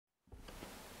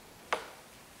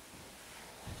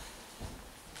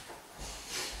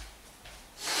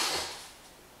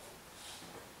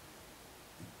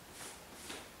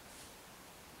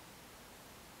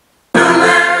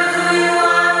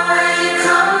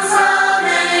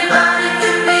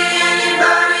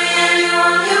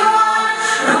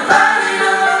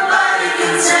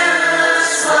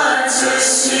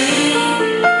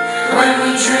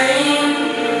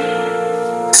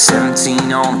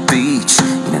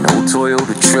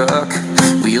Toyota truck,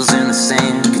 wheels in the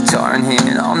sand, guitar in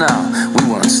hand. Oh no, we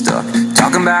weren't stuck.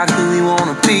 Talking about who we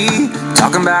wanna be,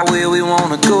 talking about where we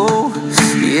wanna go.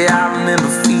 Yeah, I remember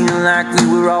feeling like we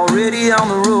were already on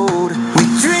the road. We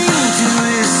dreamed to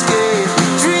escape, we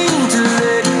dreamed to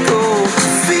let go, to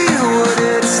feel what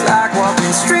it's like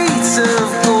walking streets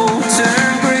of gold.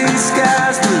 Turn gray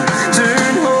skies blue,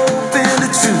 turn hope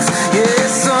into truth. Yeah,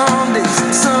 some days,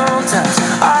 sometimes,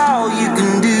 all you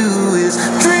can do is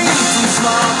dream. From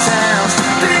small towns to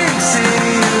big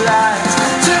city lights,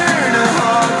 turn a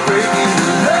heartbreak into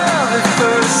love at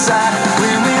first sight.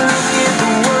 When we look at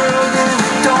the world and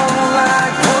we don't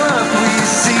like what we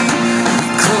see, we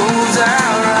close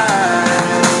our eyes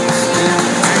and we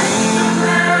dream.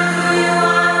 Who you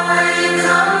are, where you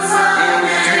come from,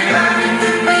 and you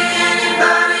could be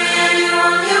anybody,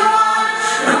 anyone you want.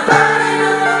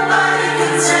 Nobody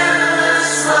can tell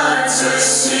us what to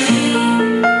see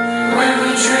when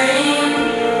we dream.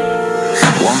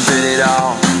 One bit it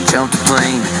all, jumped a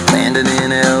plane, landed in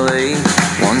LA.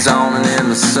 One's on and in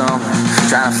the summer,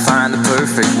 trying to find the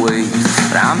perfect way.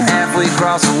 But I'm halfway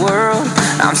across the world,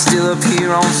 I'm still up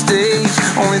here on stage.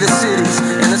 Only the cities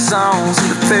and the songs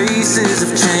and the faces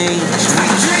have changed. We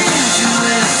dream to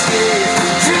escape, we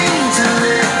dream to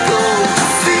let go, to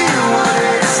feel what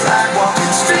it's like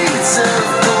walking streets of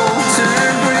gold.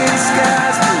 Turn gray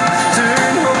skies blue,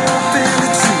 turn hope into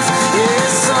truth. Yeah,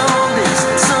 some days,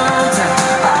 sometimes,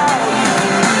 all you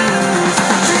can do is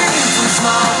dream. From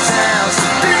small towns to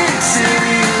big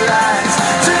city lights,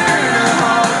 turn a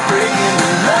heartbreak into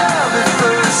love at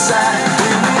first sight.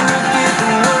 When we look at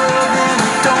the world and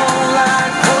we don't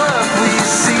like what we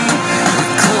see, we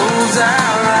close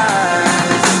our eyes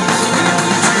and we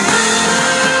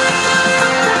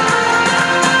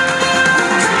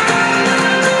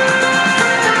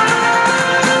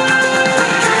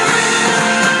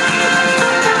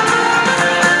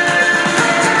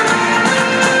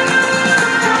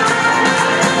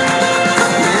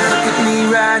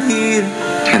here,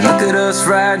 and look at us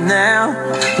right now.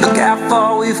 Look how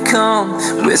far we've come,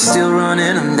 we're still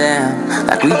running them down.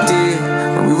 Like we did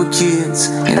when we were kids,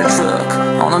 in a truck,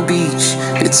 on a beach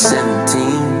at 17.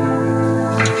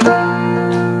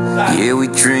 Yeah, we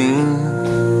dream.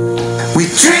 We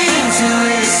dream to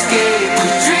escape, we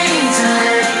dream to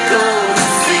let go, to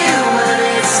feel what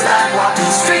it's like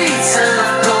walking streets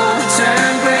of gold.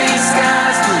 Turn gray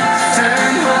skies blue,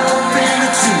 turn hope into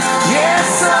truth. Yeah,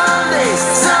 some days,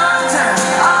 sometimes,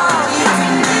 all you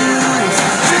can do is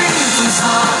dream. From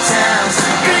small towns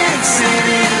to big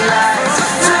city lights,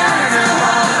 turn a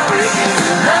heartbreak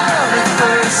into love at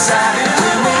first sight.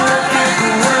 When we look at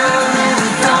the world and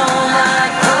we don't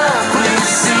like what we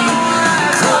see, we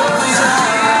close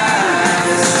our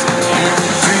eyes and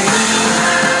we dream.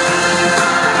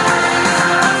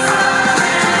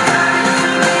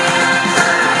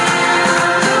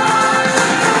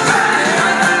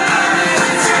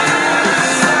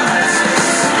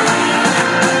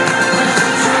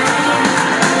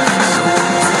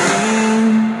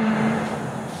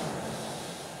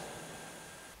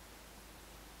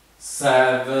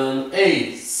 Seven,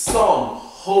 eight, stomp,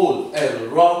 hold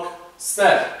and rock,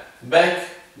 step, back,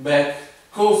 back,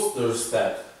 coaster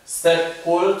step, step,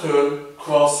 quarter turn,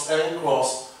 cross and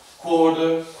cross,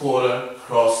 quarter, quarter,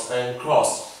 cross and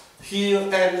cross,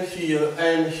 heel and heel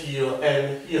and heel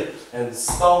and heel, and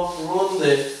stomp,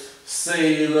 runde,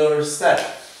 sailor step,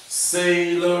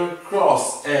 sailor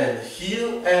cross and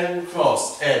heel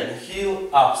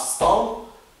up, stomp,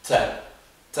 tap,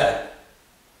 tap.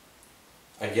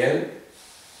 Again,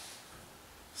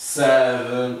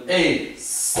 7, 8,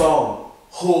 stomp,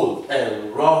 hold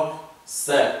and rock,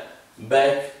 step,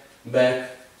 back,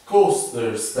 back,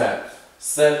 coaster step,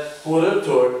 step, quarter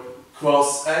turn,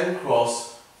 cross and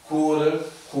cross, quarter,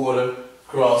 quarter,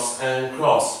 cross and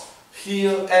cross,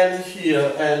 heel and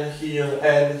heel and heel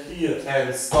and heel,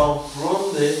 and stomp,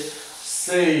 runde,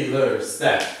 sailor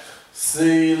step,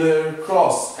 sailor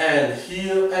cross and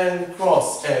heel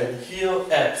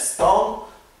up, stomp,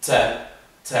 tap,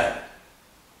 tap.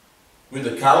 With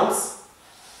the counts,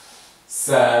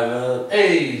 7,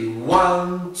 8,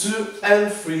 1, 2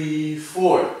 and 3,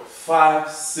 4, 5,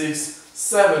 6,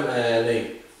 7 and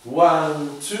 8,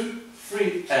 1, 2,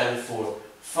 3 and 4,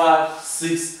 5,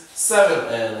 6,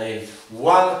 7 and 8,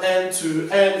 1 and 2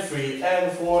 and 3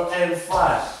 and 4 and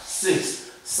 5,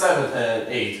 6, 7 and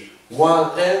 8,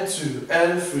 1 and 2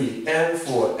 and 3 and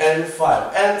 4 and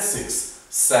 5 and 6,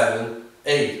 7,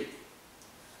 8.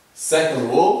 Second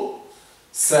row,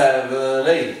 7,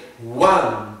 8,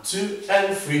 1, 2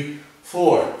 and 3,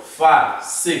 4, 5,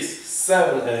 6,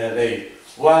 7 and 8,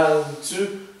 1,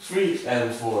 2, 3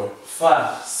 and 4,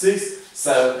 5, 6,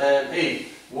 7 and 8.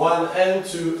 1 and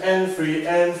 2 and 3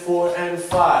 and 4 and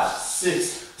 5,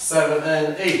 6, 7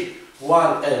 and 8.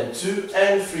 1 and 2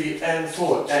 and 3 and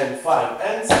 4 and 5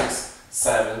 and 6,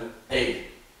 7, 8.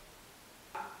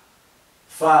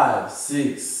 5,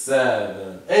 6,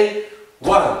 7, 8.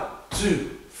 1,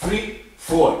 2, 3,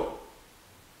 4.